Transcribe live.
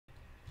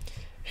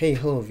Hey,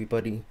 hello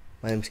everybody.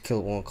 My name is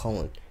Killer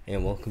Colin,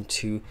 and welcome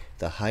to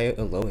the Higher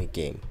or Lower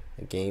game.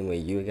 A game where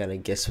you gotta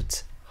guess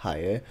what's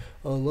higher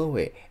or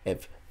lower.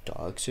 If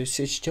dogs are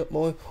stitched up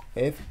more,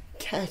 or if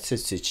cats are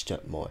stitched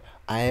up more.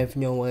 I have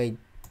no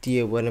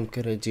idea what I'm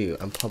gonna do.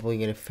 I'm probably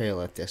gonna fail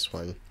at this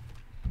one.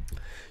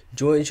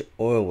 George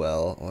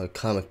Orwell or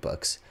comic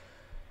books.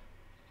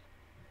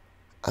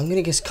 I'm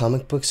gonna guess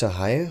comic books are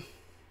higher.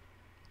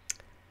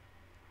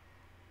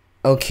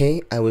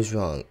 Okay, I was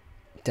wrong.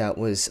 That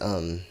was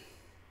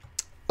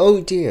Oh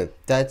dear,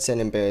 that's an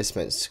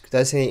embarrassment.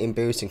 That's an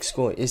embarrassing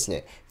score, isn't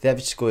it? The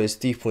average score is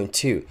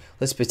 3.2.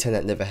 Let's pretend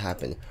that never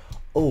happened.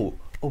 Oh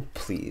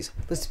please.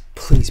 Let's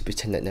please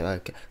pretend that never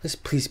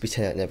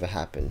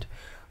happened.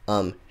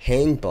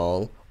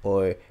 Handball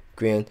or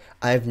grand.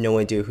 I have no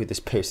idea who this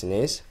person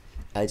is.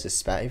 I just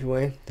spat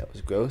everywhere. That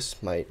was gross.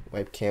 My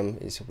webcam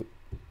is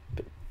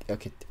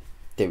okay.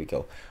 There we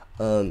go.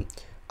 I'm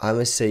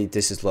gonna say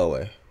this is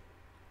lower.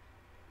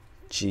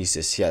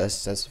 Jesus, yeah,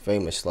 that's very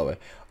much lower.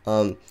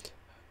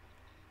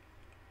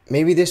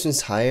 Maybe this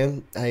one's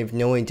higher. I have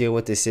no idea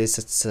what this is.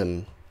 It's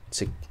a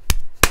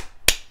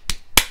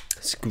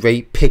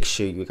great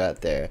picture you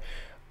got there.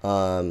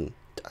 Higher.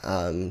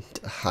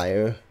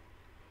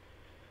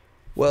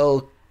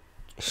 Well,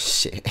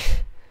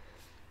 shit.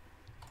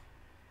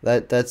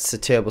 That's a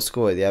terrible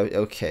score. Yeah,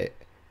 okay.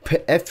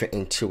 Put effort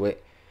into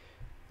it.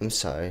 I'm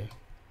sorry.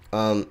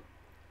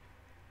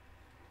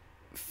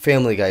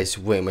 Family Guy is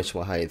way much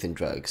more higher than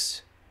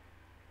drugs.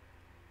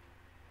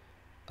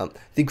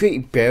 The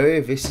Great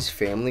Barrier versus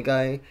Family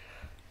Guy.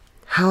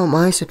 How am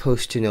I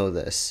supposed to know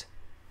this?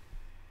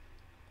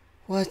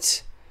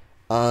 What?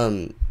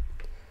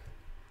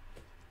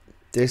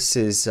 This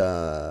is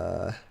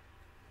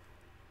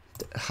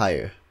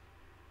higher.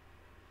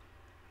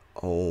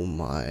 Oh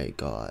my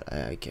god,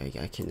 I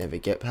can never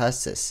get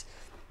past this.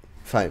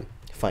 Fine.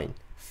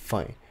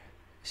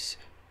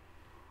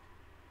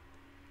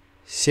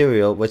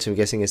 Serial, which I'm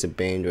guessing is a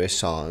band or a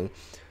song.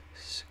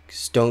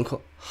 Stone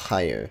Cold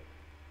higher.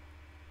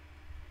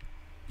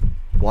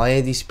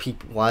 Why do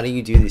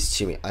you do this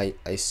to me? I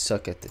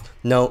suck at this.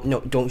 No,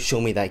 don't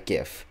show me that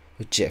gif.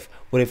 Or gif.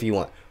 Whatever you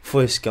want.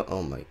 Forrest Gump.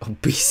 Oh my.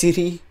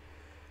 Obesity?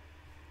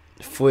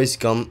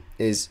 Forrest Gump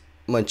is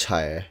much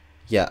higher.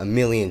 Yeah,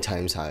 1,000,000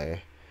 times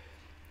higher.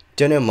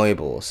 Jenna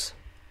Marbles.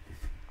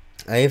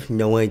 I have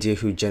no idea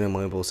who Jenna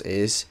Marbles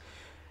is.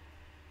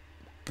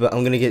 But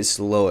I'm gonna get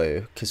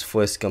slower. Because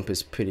Forrest Gump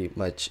is pretty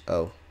much.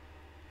 Oh.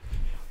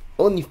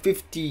 Only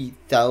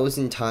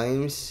 50,000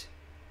 times?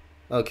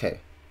 Okay.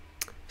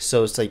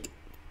 So it's like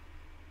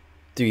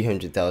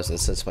 300,000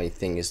 since my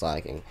thing is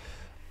lagging.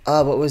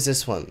 What was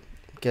this one?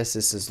 Guess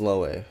this is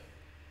lower.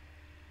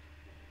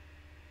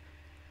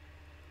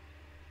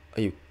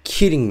 Are you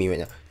kidding me right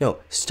now? No,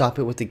 stop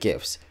it with the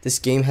gifts. This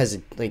game has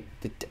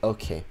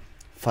okay,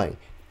 fine.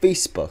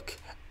 Facebook,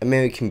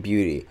 American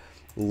Beauty,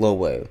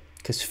 lower.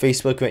 Because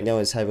Facebook right now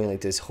is having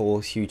like this whole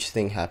huge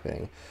thing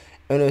happening.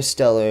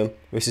 Interstellar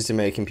versus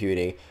American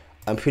Beauty.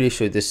 I'm pretty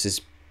sure this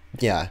is,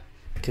 yeah.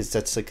 Because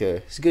that's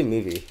it's a good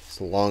movie. It's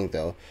long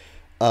though.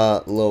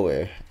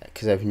 Lower,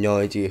 because I have no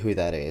idea who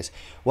that is.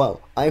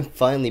 Wow, I'm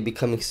finally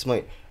becoming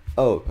smart.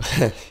 Oh,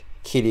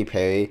 Katy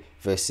Perry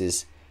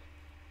versus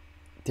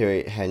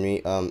Thierry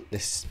Henry.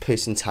 This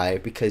person's higher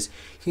because,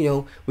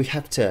 we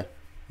have to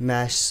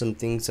mash some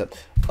things up.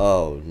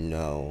 Oh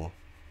no.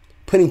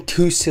 Putting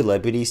two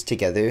celebrities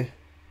together?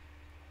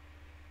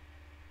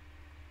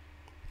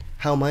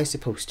 How am I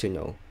supposed to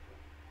know?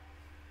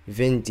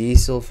 Vin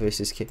Diesel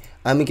versus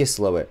I'm gonna guess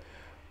lower.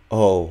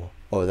 Oh,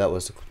 that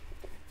was a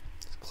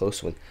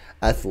close one.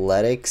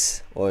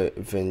 Athletics or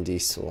Vin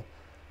Diesel?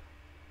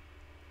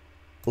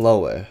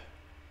 Lower.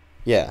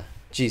 Yeah.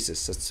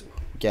 Jesus,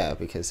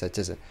 because that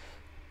doesn't.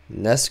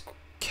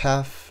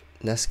 Nescaf?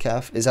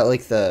 Is that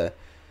like the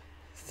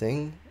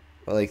thing?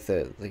 Or I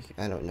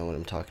don't know what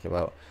I'm talking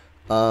about.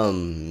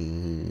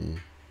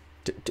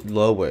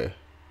 Lower.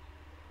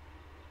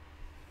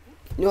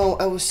 No,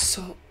 I was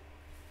so.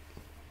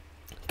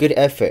 Good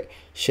effort.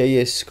 Share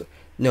your score.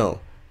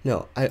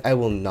 No, I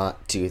will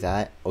not do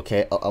that,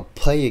 okay? I'll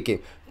play a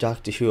game.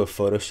 Doctor Who or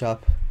Photoshop.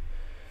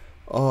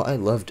 Oh, I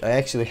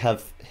actually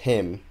have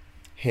him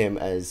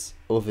as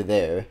over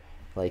there.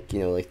 Like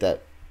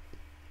that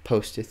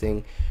poster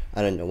thing.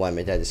 I don't know why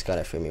my dad just got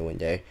it for me one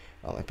day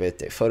on my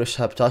birthday.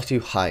 Photoshop, Doctor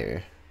Who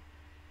higher.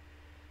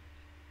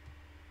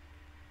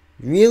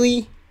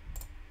 Really?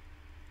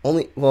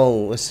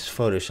 What's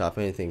Photoshop?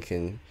 Anything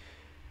can.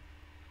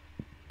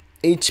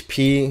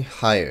 HP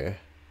higher.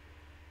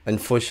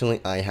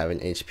 Unfortunately, I have an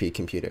HP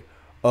computer.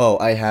 Oh,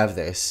 I have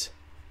this.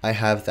 I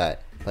have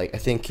that. I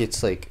think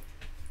it's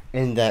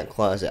in that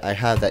closet. I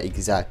have that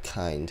exact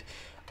kind.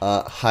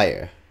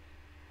 Higher.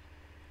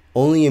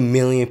 Only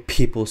 1,000,000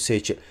 people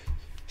search it.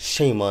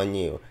 Shame on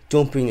you.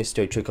 Don't bring the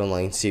Star Trek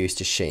Online series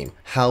to shame.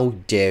 How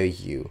dare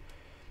you?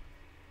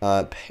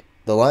 The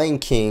Lion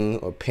King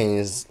or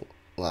Pan's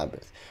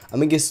Labyrinth. I'm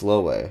gonna guess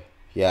lower.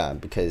 Yeah,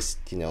 because,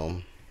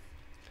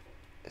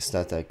 it's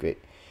not that great.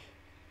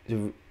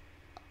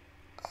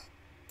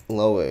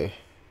 Lower.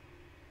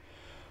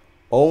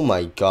 Oh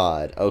my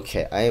god.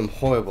 Okay, I am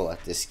horrible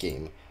at this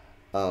game.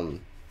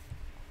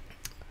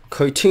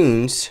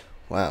 Cartoons.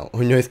 Wow.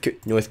 Or North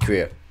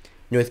Korea.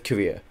 North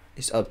Korea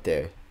is up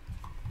there.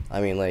 I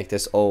mean, like,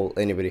 that's all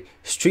anybody.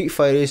 Street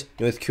Fighters,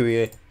 North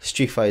Korea.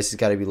 Street Fighters has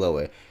got to be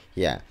lower.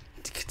 Yeah,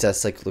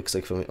 that's like looks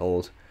like from an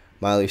old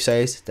Miley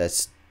Cyrus.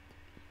 That's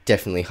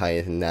definitely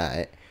higher than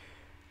that.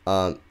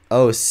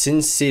 Oh,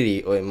 Sin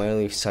City or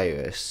Miley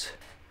Cyrus.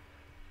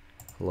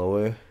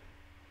 Lower.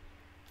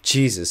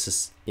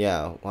 Jesus.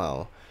 Yeah.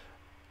 Wow.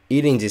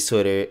 Eating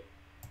disorder.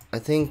 I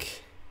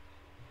think.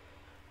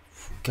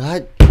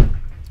 God.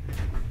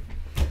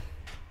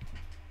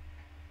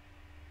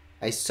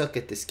 I suck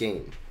at this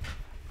game.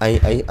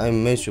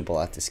 I'm miserable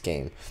at this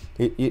game.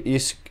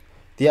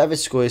 The average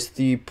score is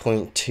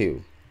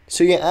 3.2.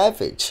 So you're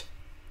average.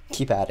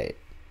 Keep at it.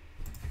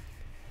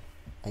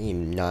 I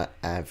am not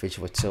average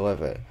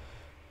whatsoever.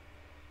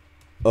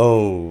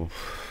 Oh,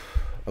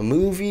 a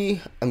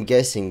movie? I'm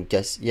guessing.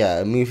 Yeah,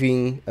 a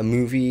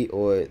movie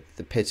or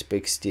the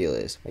Pittsburgh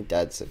Steelers. My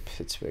dad's a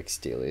Pittsburgh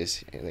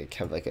Steelers, and they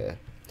have like a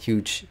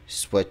huge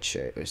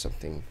sweatshirt or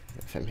something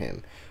from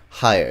him.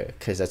 Higher,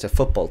 because that's a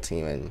football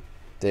team, and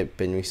they've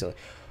been recently.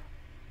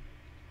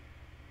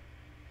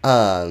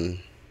 Lower.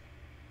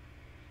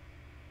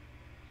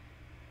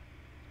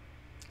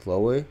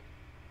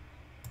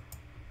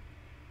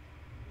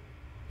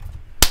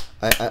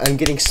 I'm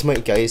getting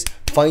smart, guys.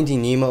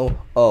 Finding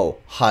Nemo. Oh,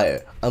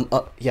 higher.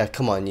 Yeah,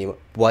 come on, Nemo.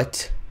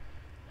 What?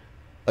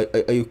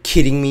 Are you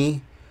kidding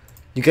me?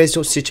 You guys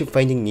don't search up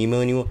Finding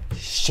Nemo anymore?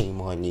 Shame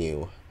on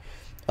you.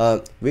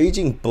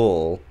 Raging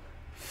Bull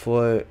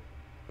for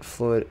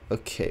Florida.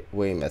 Okay,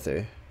 way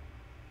method.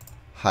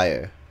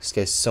 Higher. This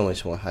guy's so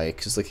much more higher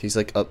because like he's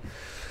like up.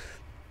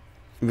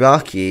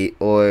 Rocky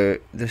or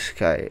this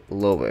guy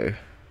lower.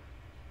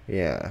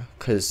 Yeah,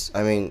 cause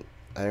I mean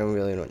I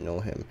don't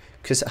know him.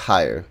 Cause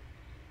higher.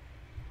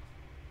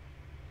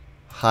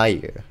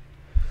 Higher.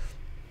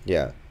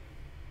 Yeah.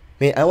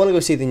 I mean I want to go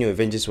see the new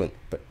Avengers one,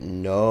 but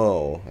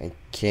no, I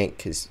can't.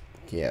 Cause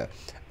yeah,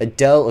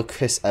 Adele or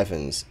Chris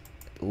Evans,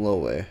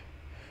 lower.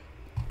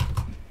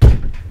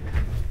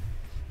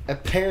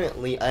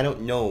 Apparently, I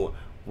don't know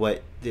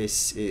what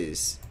this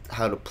is.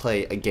 How to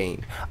play a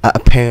game.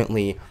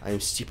 Apparently, I'm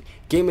stupid.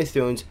 Game of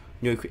Thrones,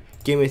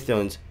 Game of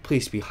Thrones,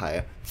 please be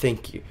higher.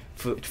 Thank you.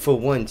 For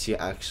once,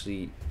 you're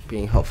actually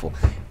being helpful.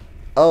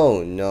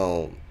 Oh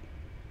no.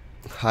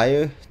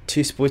 Higher?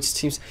 2 sports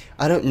teams?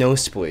 I don't know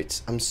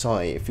sports. I'm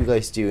sorry. If you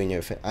guys do and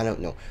you're a fan, I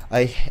don't know.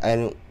 I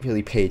don't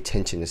really pay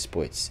attention to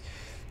sports.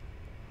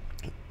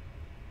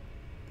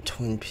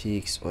 Twin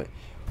Peaks or...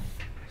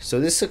 So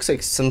this looks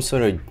like some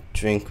sort of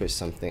drink or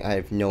something. I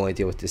have no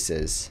idea what this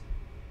is.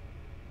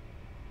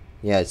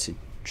 Yeah, it's a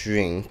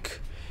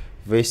drink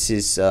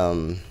versus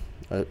a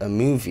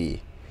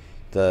movie.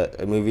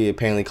 A movie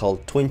apparently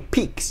called Twin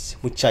Peaks,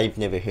 which I've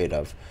never heard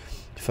of,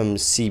 from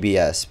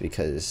CBS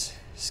because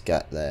it's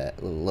got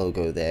that little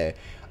logo there.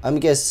 I'm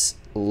guess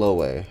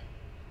lower.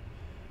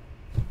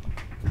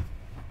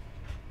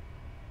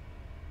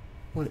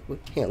 What?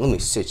 Here, let me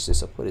search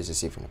this up. What is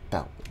this even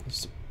about? This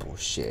is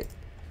bullshit.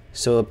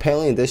 So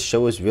apparently this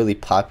show is really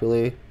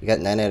popular. We got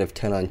 9 out of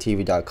 10 on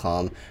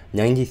TV.com,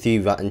 93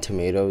 Rotten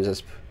Tomatoes.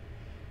 That's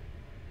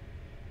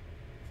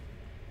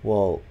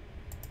well,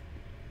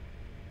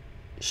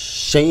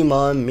 shame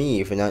on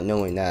me for not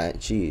knowing that.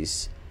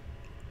 Jeez.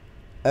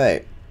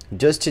 Alright,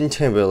 Justin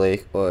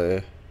Timberlake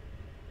or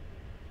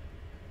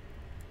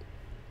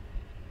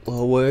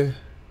lower.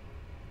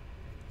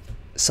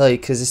 Sorry,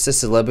 because it's a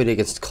celebrity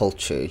against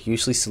culture.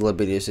 Usually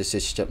celebrities are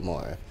switched up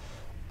more.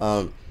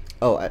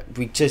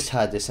 We just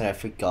had this and I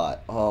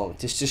forgot. Oh,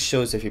 this just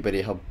shows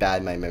everybody how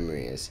bad my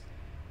memory is.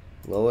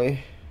 Lower.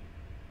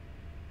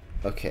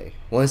 Okay,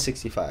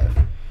 165.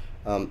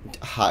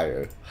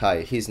 Higher.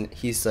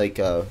 He's like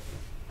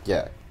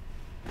yeah.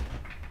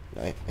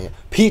 Right. Yeah.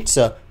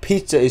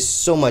 Pizza is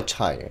so much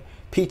higher.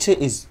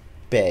 Pizza is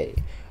bae.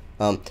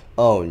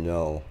 Oh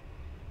no.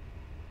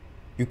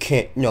 You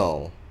can't.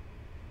 No.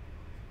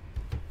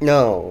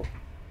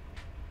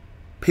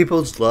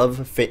 People's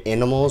love for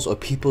animals or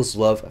people's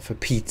love for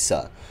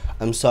pizza.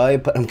 I'm sorry,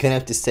 but I'm gonna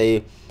have to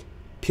say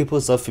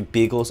people's love for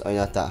beagles are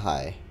not that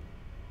high.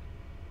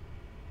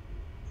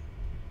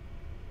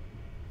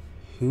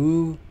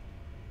 Who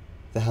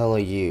the hell are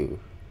you?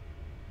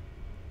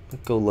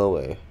 Let's go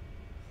lower.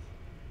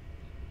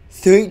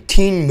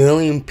 13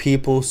 million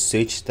people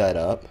searched that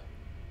up.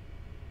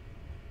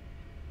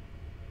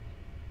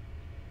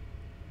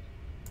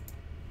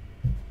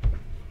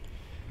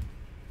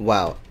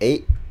 Wow,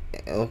 8.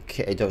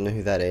 Okay, I don't know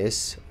who that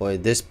is. Or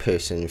this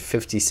person,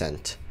 50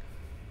 Cent.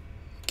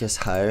 Guess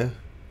higher.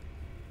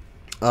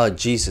 Oh,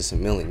 Jesus, a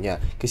million, yeah.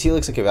 Because he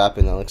looks like a rapper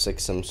and that looks like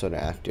some sort of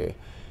actor.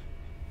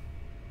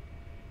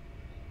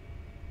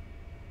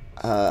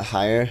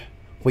 Higher?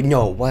 Wait,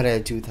 no, why did I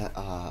do that?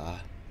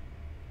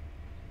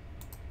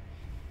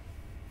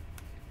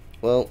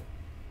 Well,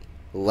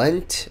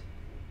 Lent,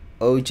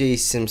 O.J.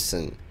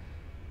 Simpson.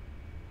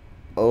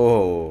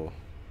 Oh.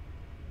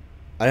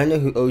 I don't know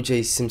who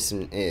O.J.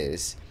 Simpson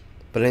is,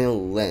 but I know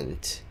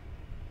Lent.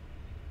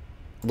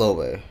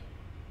 Lower.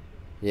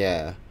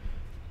 Yeah.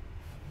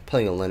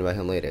 Probably gonna learn about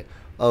him later.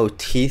 Oh,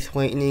 teeth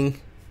whitening.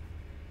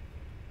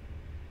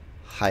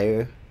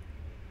 Higher.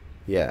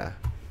 Yeah.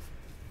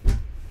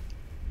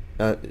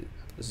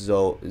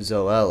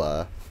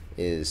 Zoella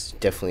is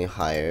definitely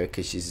higher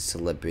because she's a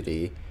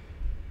celebrity.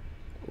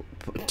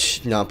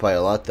 Not by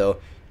a lot though.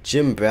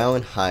 Jim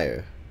Brown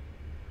higher.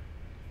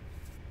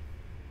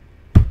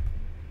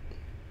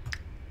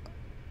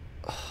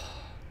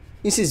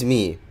 This is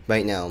me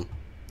right now.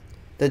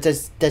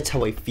 That's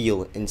how I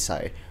feel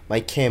inside. My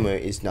camera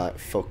is not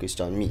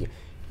focused on me.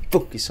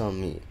 Focus on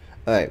me.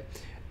 Alright.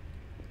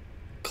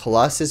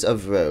 Colossus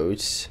of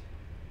Rhodes.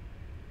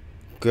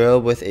 Girl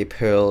with a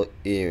pearl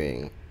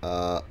earring.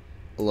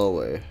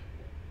 Lower.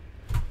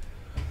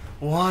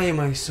 Why am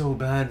I so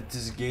bad at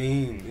this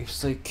game?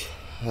 It's like,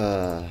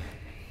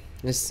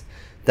 this,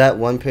 that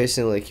one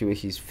person, like,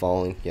 he's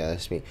falling. Yeah,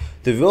 that's me.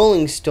 The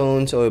Rolling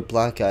Stones or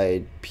Black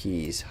Eyed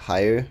Peas.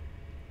 Higher.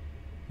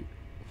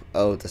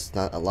 Oh, that's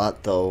not a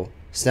lot though.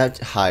 Snap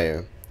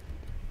higher.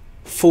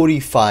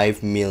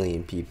 45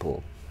 million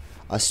people.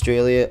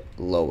 Australia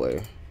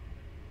lower.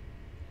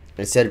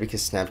 I said it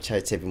because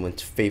Snapchat's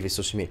everyone's favorite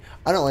social media.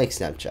 I don't like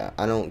Snapchat.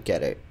 I don't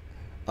get it.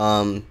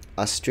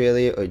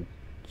 Australia or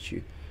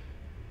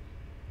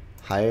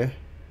higher.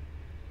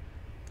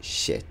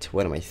 Shit.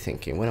 What am I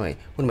thinking? What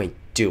am I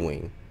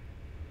doing?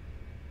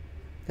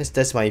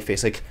 That's my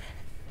face. Like,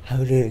 how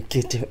did I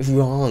get it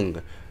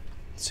wrong?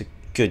 It's a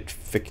good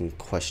freaking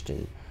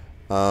question.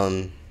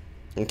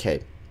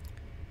 Okay.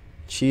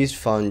 Cheese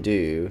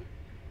fondue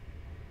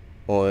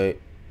or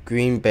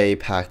Green Bay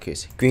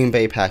Packers. Green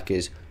Bay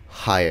Packers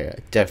higher,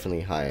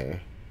 definitely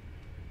higher.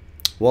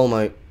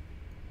 Walmart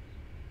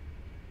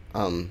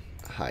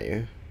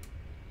higher.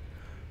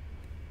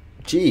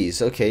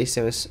 Jeez, okay,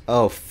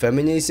 so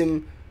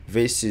feminism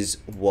versus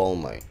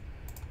Walmart.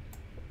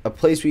 A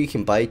place where you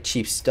can buy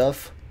cheap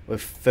stuff or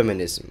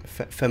feminism.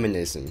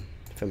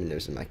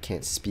 Feminism. I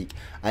can't speak.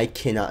 I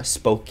cannot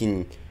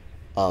spoken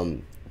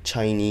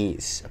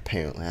Chinese,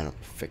 apparently. I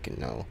don't freaking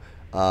know.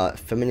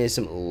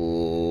 Feminism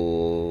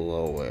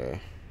lower.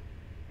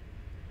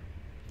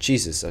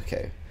 Jesus,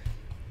 okay.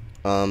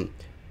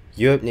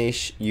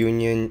 European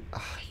Union,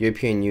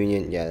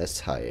 yeah, that's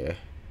higher.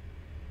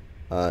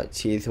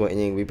 Teeth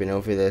whitening, we've been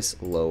over this,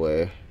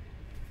 lower.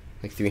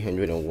 Like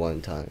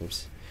 301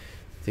 times.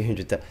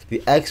 300.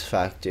 The X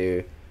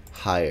Factor,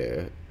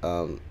 higher.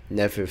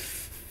 Never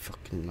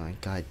fucking mind.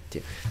 God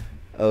damn.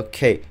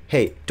 Okay,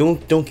 hey,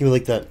 don't give me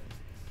like that.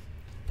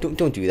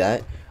 Don't do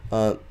that.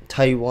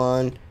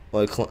 Taiwan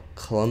or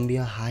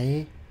Colombia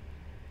higher.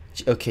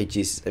 Okay,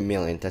 Jesus, a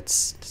million.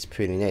 That's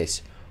pretty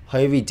nice.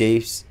 Harvey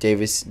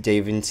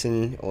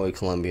Davidson or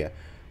Colombia.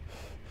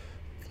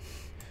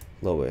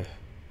 Lower.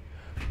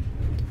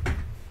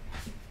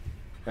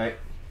 Right.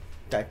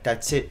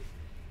 That's it.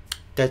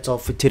 That's all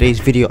for today's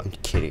video. I'm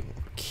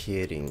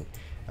kidding.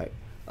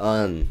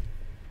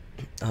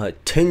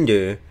 Alright.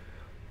 Tinder.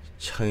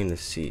 China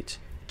seeds.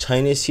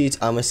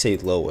 I'ma say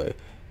lower,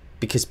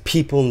 because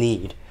people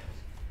need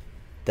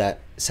that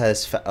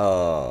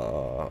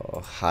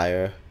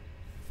higher.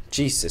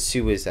 Jesus,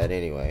 who is that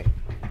anyway?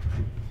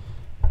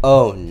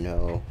 Oh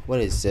no, what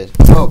is this?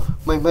 Oh,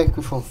 my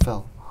microphone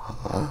fell.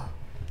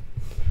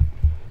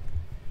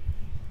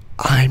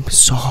 I'm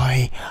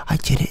sorry, I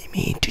didn't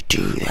mean to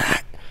do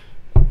that.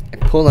 I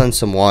pulled on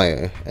some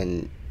wire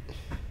and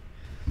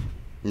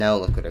now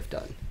look what I've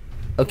done.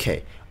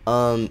 Okay,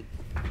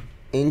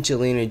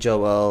 Angelina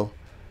Joel,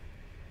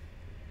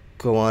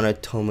 Goanna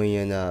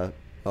Tomoyana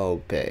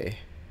Obey.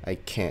 I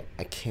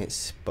can't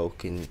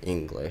spoke in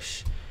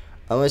English.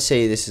 I'm gonna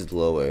say this is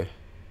lower.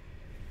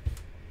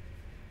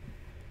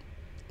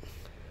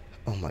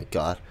 Oh my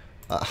god.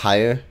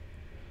 Higher?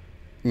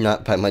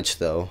 Not by much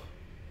though.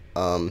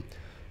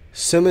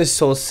 Summer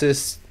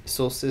solstice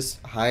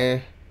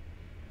higher.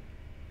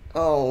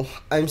 Oh,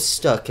 I'm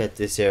stuck at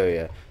this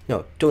area.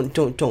 No,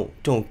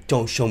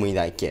 don't show me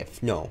that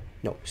gif. No,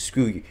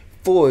 screw you.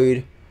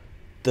 Ford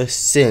the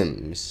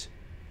Sims.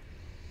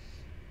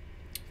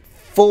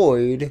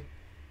 Ford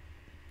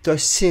the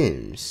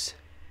Sims.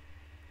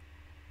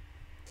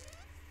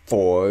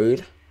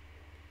 Ford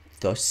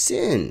the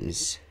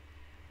Sims.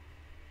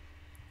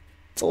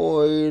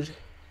 Ford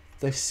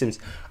the Sims.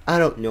 I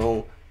don't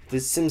know. The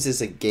Sims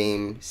is a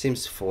game.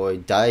 Sims 4.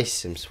 Die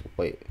Sims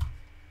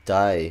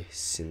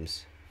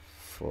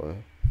 4.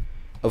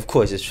 Of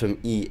course, it's from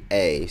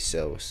EA,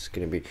 so it's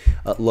gonna be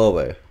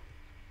lower.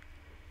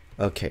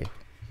 Okay.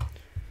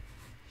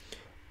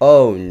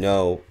 Oh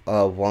no.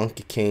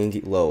 Wonka Candy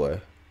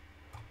lower.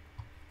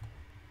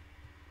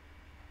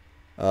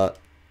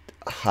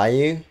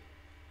 Higher.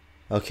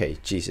 Okay,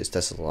 Jesus,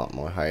 that's a lot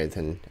more higher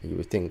than you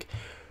would think.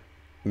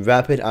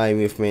 Rapid eye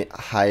movement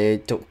higher.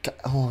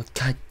 Oh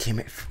god damn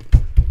it.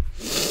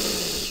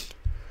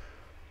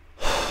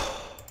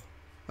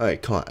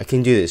 Alright, come on, I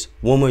can do this.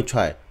 One more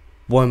time.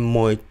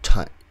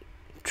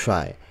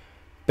 Try.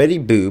 Betty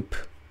Boop.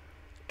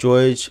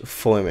 George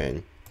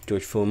Foreman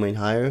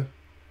higher.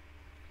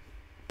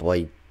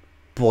 Boy,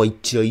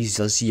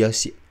 Jesus,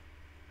 yes.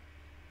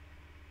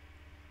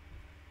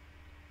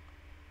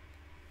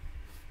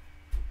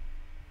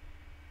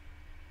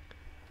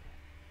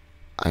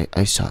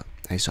 I saw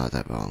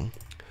that wrong.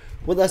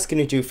 Well, that's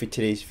gonna do it for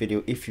today's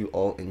video. If you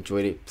all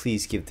enjoyed it,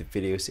 please give the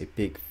videos a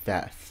big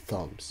fat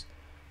thumbs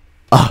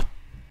up.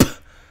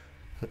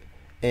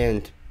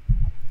 And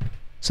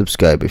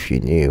subscribe if you're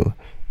new.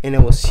 And I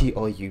will see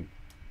all you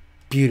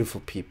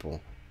beautiful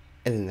people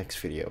in the next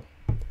video.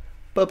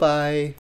 Bye bye.